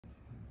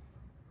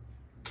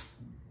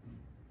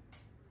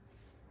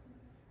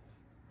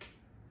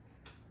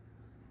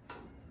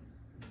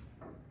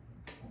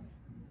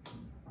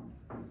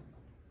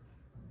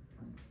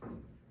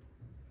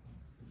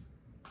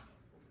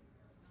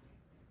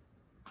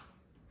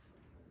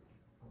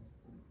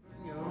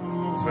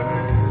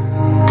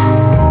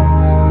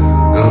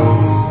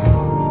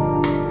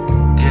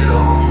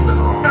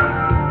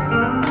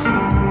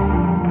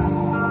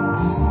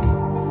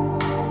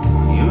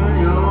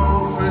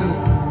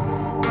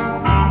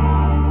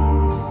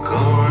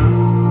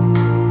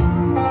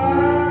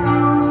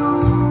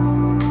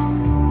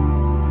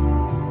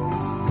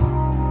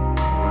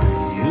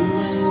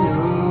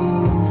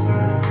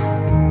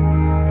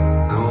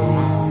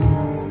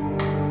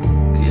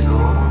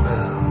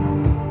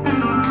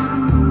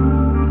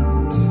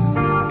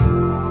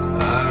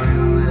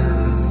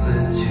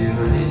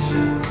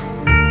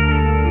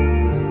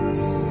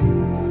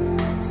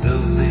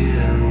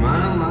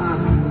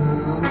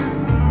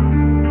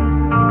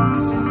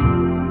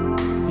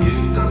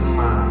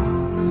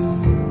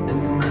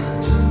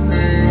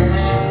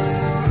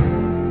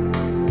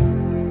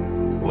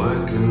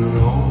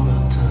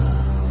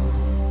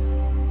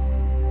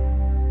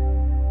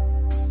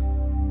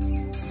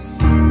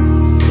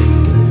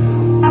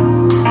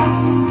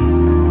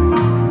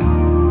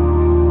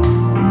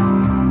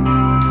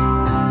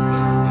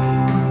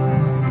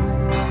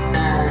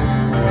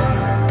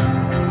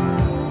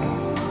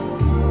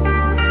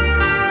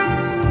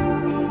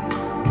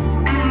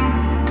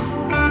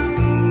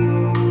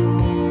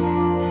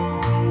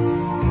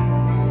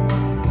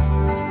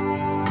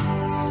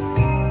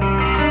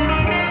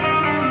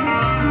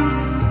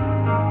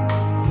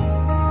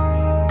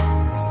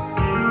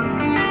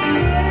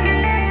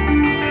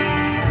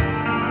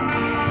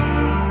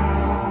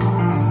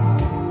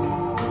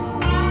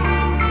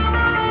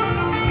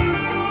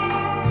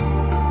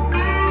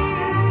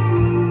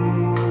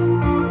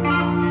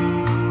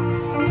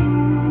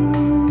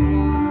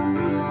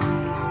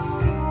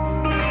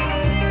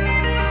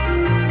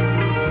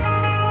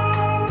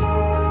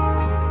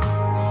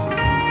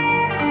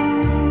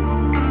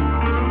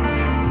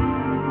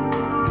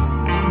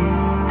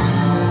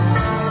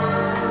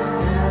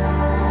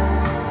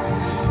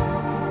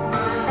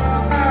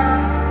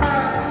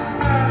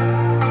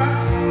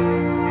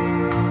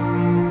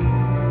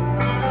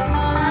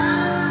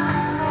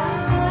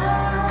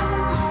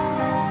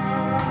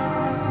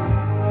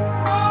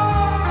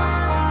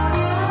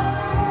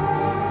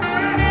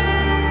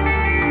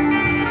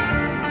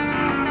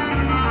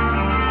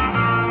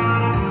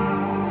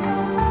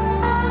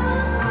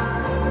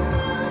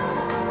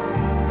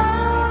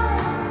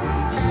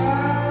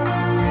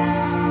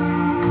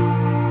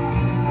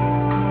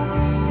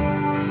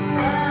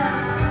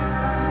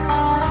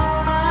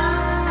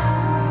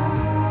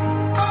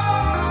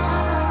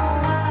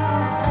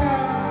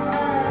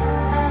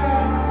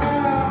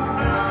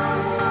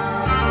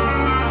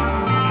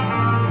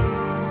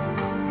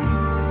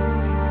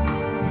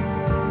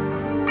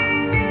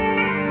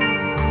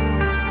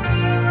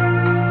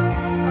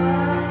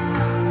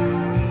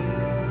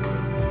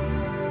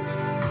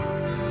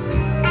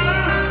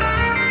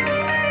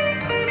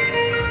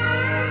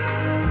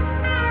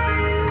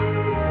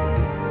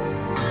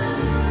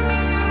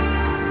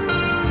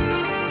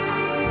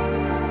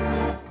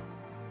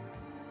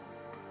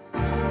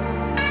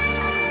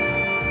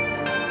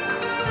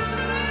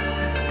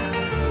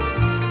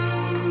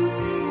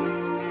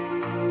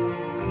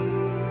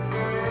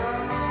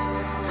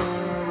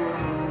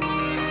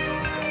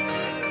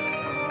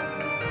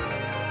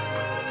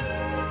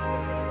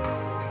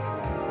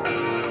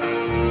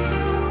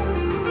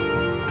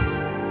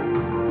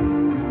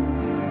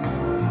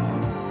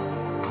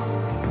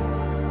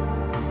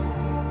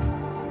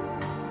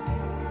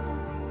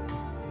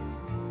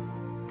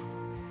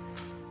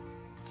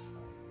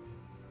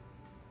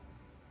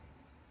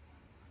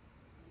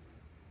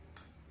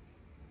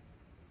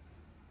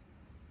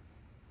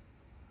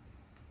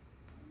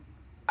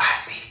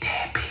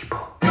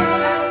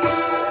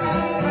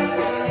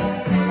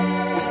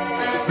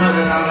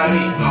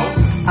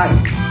Hey,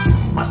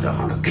 must have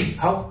hung a beat,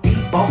 ho, deep,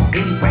 bo,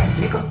 any rap,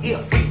 nigga, here,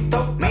 free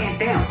throw, man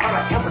down, all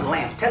I ever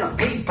lamps, tell him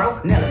breathe, bro,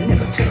 nail a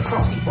nigga to the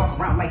cross, he walk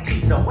around like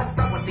Tizo. What's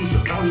up with these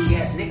jabroni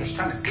ass niggas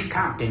trying to see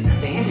Compton?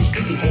 The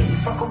industry can hate me,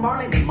 fuck them all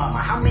and they mama.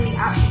 How many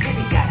options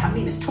really got? I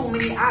mean, it's too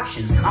many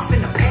options. I'm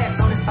finna pass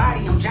on this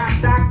body, I'm John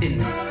Stockton.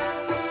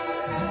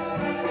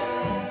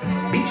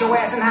 Beat your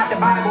ass and hide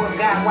the Bible if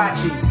God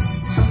watching.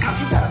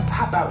 Sometimes you gotta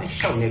pop out and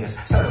show niggas.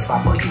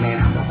 Certified boogeyman,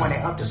 I'm the one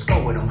that up to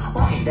score with him.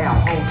 Walking down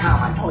whole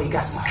time, I know he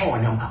got some hoe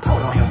in him. Pull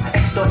on him,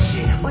 extort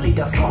shit, bully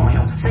the flow on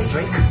him. Say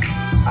Drake,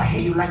 I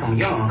hear you like I'm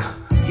young.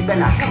 You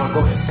better not ever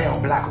go to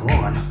cell block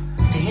 1.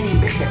 To any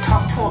bitch that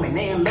talk to him and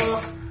they in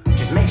love,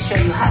 just make sure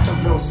you hide your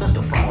little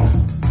sister phone.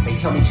 They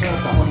tell me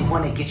Chubb's the only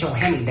one that get your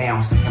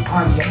hand-me-downs. And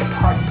party at the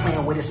party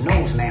playing with his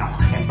nose now.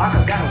 And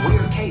Baka got a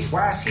weird case,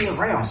 why is he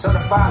around?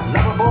 Certified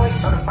lover boys,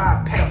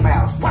 certified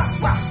pedophiles. Wah,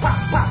 wah, wah,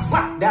 wah,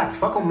 wah. Doc,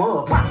 fuck him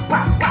up. Wah,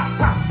 wah, wah,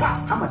 wah,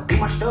 wah. I'ma do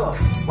my stuff.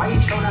 Why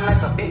you trolling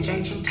like a bitch,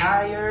 ain't you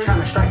tired?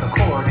 Trying to strike a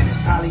chord and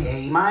it's probably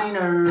A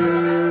minor.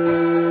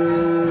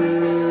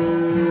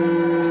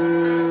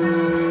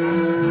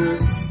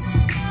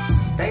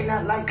 They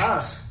not like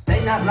us.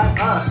 They not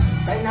like us.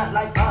 They not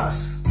like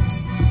us.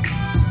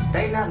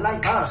 They not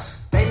like us,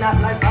 they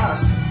not like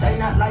us, they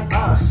not like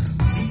us.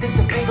 You think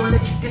the bay gon'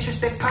 let you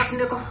disrespect Pop,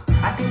 nigga?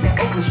 I think that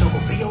Oakland show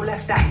will be your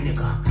last stop,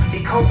 nigga.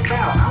 They cold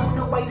foul, I don't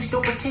know why you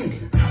still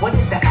pretending. What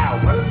is the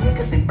hour? Bird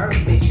niggas and bird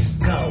bitches,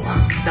 go.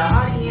 The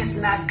audience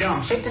not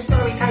dumb, shape the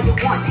stories how you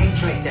want. Hate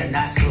Drake, they're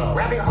not slow.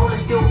 Rabbit hole is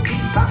still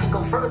deep, I can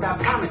go further, I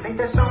promise. Ain't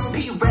that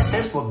something? P rest,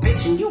 that's for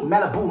bitchin'. You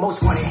Malibu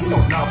most wanted, ain't no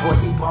law boy,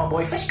 you ball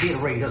boy, fresh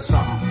Gatorade or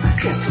something.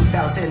 Since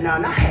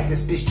 2009, I had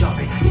this bitch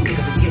jumping. You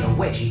niggas will get a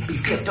wedgie, be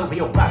flipped over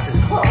your boxes,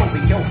 or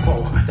over your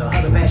foe. The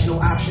other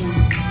vaginal option,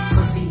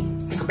 pussy.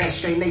 Nigga better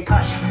straighten they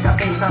posture. Got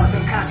things all up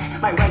in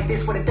content. Might write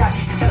this for the doctor.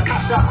 Tell a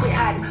pop star quit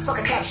hiding. Fuck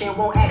a caption,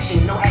 won't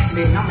action. No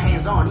accident, I'm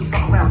hands on. He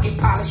fuck around, get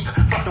polished.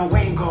 Fuck no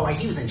rain grow.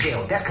 He was in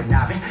jail, that's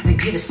conniving. Then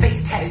get his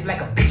face tatted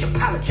like a bitch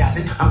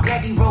apologizing. I'm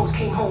glad D-Rose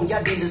came home,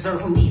 y'all didn't deserve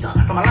him neither.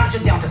 From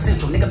Alondra down to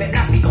Central, nigga better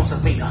not speak on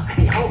Serena.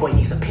 And your homeboy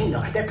needs subpoena.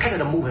 That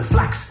predator moving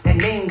flocks. That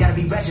name gotta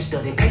be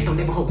registered and placed on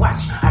neighborhood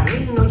watch. I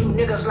lean on you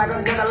niggas like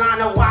another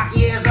line of walk.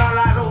 Yeah, it's all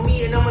eyes on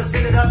me and I'ma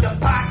send it up the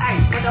pot. Ay,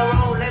 put the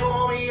wrong label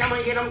on me, I'ma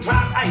get them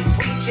dropped. Ay,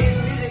 sweet chin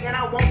music and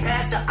I won't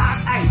pass the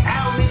ox. Ay,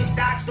 how many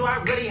stocks do I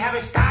really have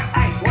in stock?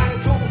 Ay, 1,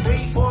 2, 3,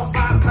 4,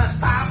 5 plus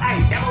 5. Ay,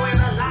 devil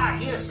is a lie,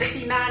 here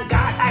 69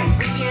 God. Ay,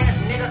 freaky ass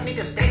niggas need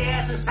to stay their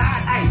ass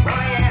inside. Ay, roll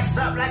their ass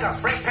up like a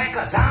fresh pack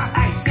of Zod.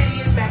 Ay,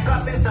 city is back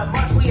up, it's a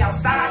must, we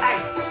outside. Ay.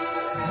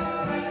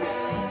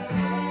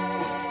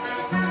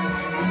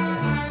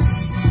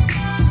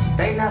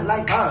 They not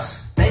like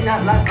us, they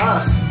not like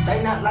us, they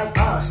not like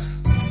us,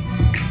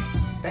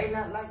 they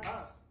not like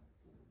us.